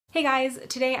Hey guys,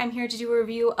 today I'm here to do a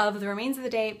review of The Remains of the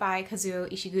Day by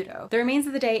Kazuo Ishiguro. The Remains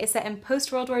of the Day is set in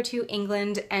post-World War II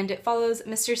England and it follows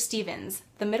Mr. Stevens,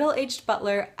 the middle-aged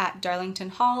butler at Darlington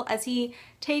Hall, as he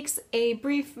takes a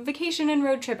brief vacation and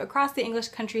road trip across the English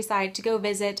countryside to go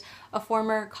visit a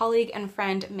former colleague and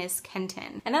friend, Miss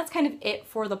Kenton. And that's kind of it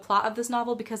for the plot of this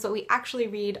novel, because what we actually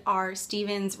read are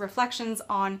Stevens' reflections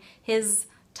on his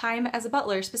time as a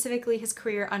butler, specifically his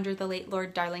career under the late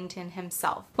Lord Darlington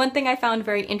himself. One thing I found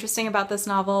very interesting about this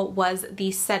novel was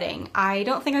the setting. I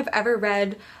don't think I've ever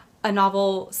read a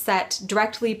novel set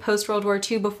directly post-World War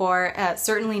II before,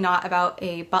 certainly not about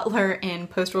a butler in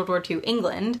post-World War II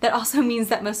England. That also means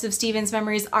that most of Stevens'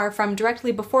 memories are from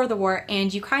directly before the war,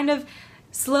 and you kind of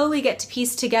slowly get to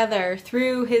piece together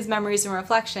through his memories and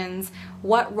reflections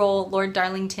what role Lord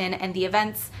Darlington and the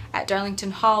events at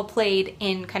Darlington Hall played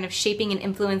in kind of shaping and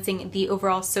influencing the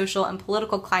overall social and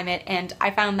political climate, and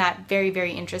I found that very,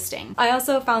 very interesting. I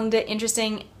also found it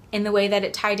interesting in the way that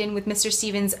it tied in with Mr.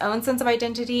 Stevens' own sense of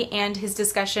identity and his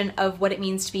discussion of what it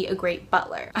means to be a great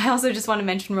butler. I also just want to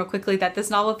mention real quickly that this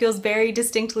novel feels very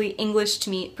distinctly English to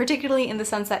me, particularly in the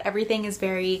sense that everything is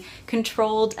very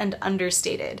controlled and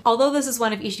understated. Although this is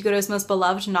one of Ishiguro's most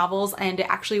beloved novels and it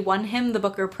actually won him the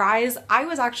Booker Prize, I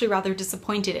was actually rather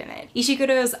disappointed in it.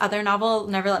 Ishiguro's other novel,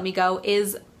 Never Let Me Go,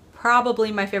 is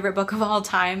probably my favorite book of all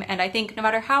time, and I think no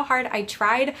matter how hard I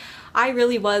tried, I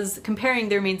really was comparing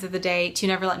The Remains of the Day to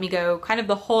Never Let Me Go kind of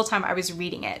the whole time I was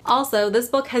reading it. Also, this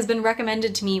book has been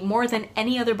recommended to me more than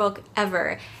any other book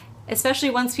ever.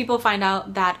 Especially once people find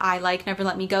out that I like Never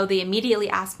Let Me Go, they immediately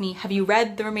ask me, have you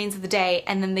read The Remains of the Day?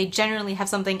 And then they generally have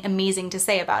something amazing to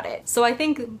say about it. So I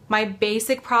think my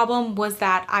basic problem was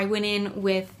that I went in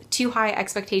with too high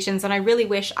expectations, and I really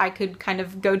wish I could kind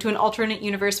of go to an alternate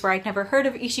universe where I'd never heard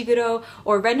of Ishiguro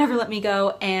or read Never Let Me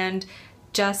Go and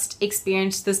just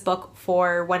experienced this book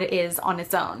for what it is on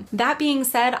its own. That being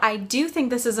said, I do think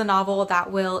this is a novel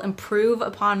that will improve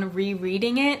upon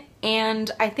rereading it, and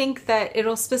I think that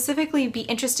it'll specifically be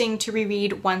interesting to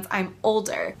reread once I'm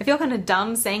older. I feel kind of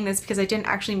dumb saying this because I didn't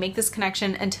actually make this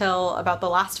connection until about the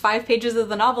last 5 pages of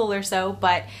the novel or so,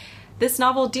 but this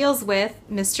novel deals with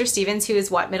Mr. Stevens, who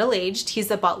is middle-aged. He's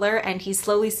a butler and he's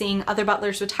slowly seeing other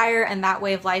butlers retire and that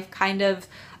way of life kind of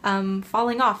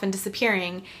falling off and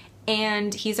disappearing.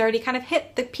 And he's already kind of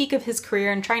hit the peak of his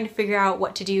career and trying to figure out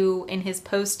what to do in his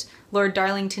post-Lord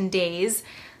Darlington days.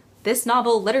 This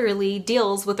novel literally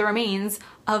deals with the remains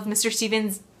of Mr.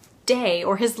 Stevens' day,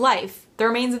 or his life, the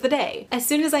remains of the day. As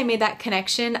soon as I made that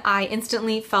connection, I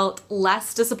instantly felt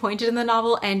less disappointed in the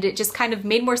novel, and it just kind of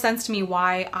made more sense to me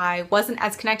why I wasn't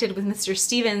as connected with Mr.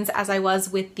 Stevens as I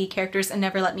was with the characters in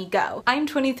Never Let Me Go. I'm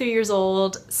 23 years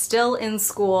old, still in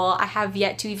school. I have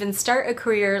yet to even start a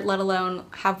career, let alone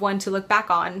have one to look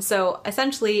back on. So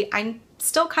essentially, I'm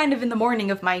still kind of in the morning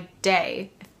of my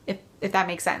day, if that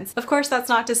makes sense. Of course, that's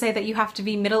not to say that you have to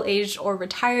be middle-aged or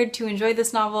retired to enjoy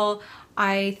this novel.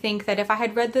 I think that if I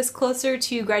had read this closer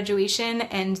to graduation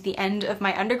and the end of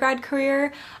my undergrad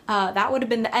career, that would have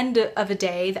been the end of a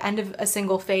day, the end of a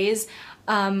single phase.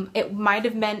 It might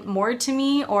have meant more to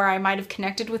me, or I might have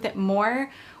connected with it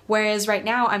more. Whereas right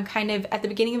now I'm kind of at the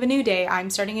beginning of a new day. I'm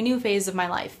starting a new phase of my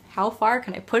life. How far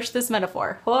can I push this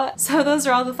metaphor? What? So those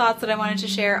are all the thoughts that I wanted to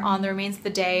share on The Remains of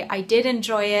the Day. I did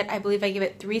enjoy it. I believe I gave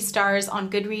it 3 stars on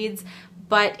Goodreads,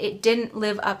 but it didn't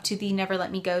live up to the Never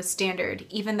Let Me Go standard,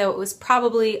 even though it was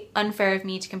probably unfair of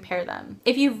me to compare them.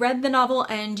 If you've read the novel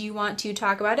and you want to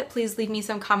talk about it, please leave me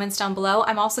some comments down below.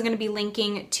 I'm also going to be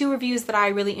linking 2 reviews that I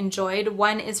really enjoyed.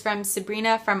 One is from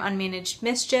Sabrina from Unmanaged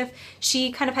Mischief.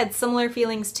 She kind of had similar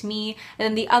feelings to me. And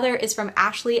then the other is from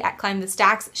Ashley at Climb the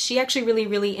Stacks. She actually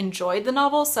really enjoyed the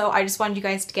novel, so I just wanted you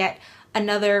guys to get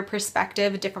another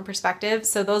perspective, a different perspective.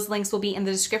 So those links will be in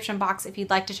the description box if you'd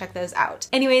like to check those out.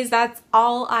 Anyways, that's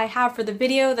all I have for the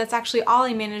video. That's actually all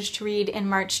I managed to read in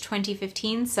March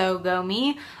 2015, so go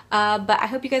me. But I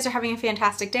hope you guys are having a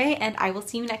fantastic day, and I will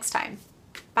see you next time.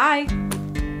 Bye!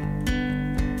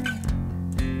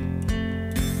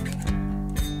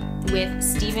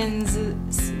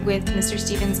 With Mr.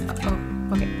 Stevens,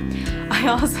 oh, okay. I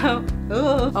also,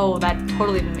 oh, that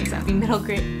totally didn't make sense. Middle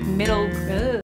grade.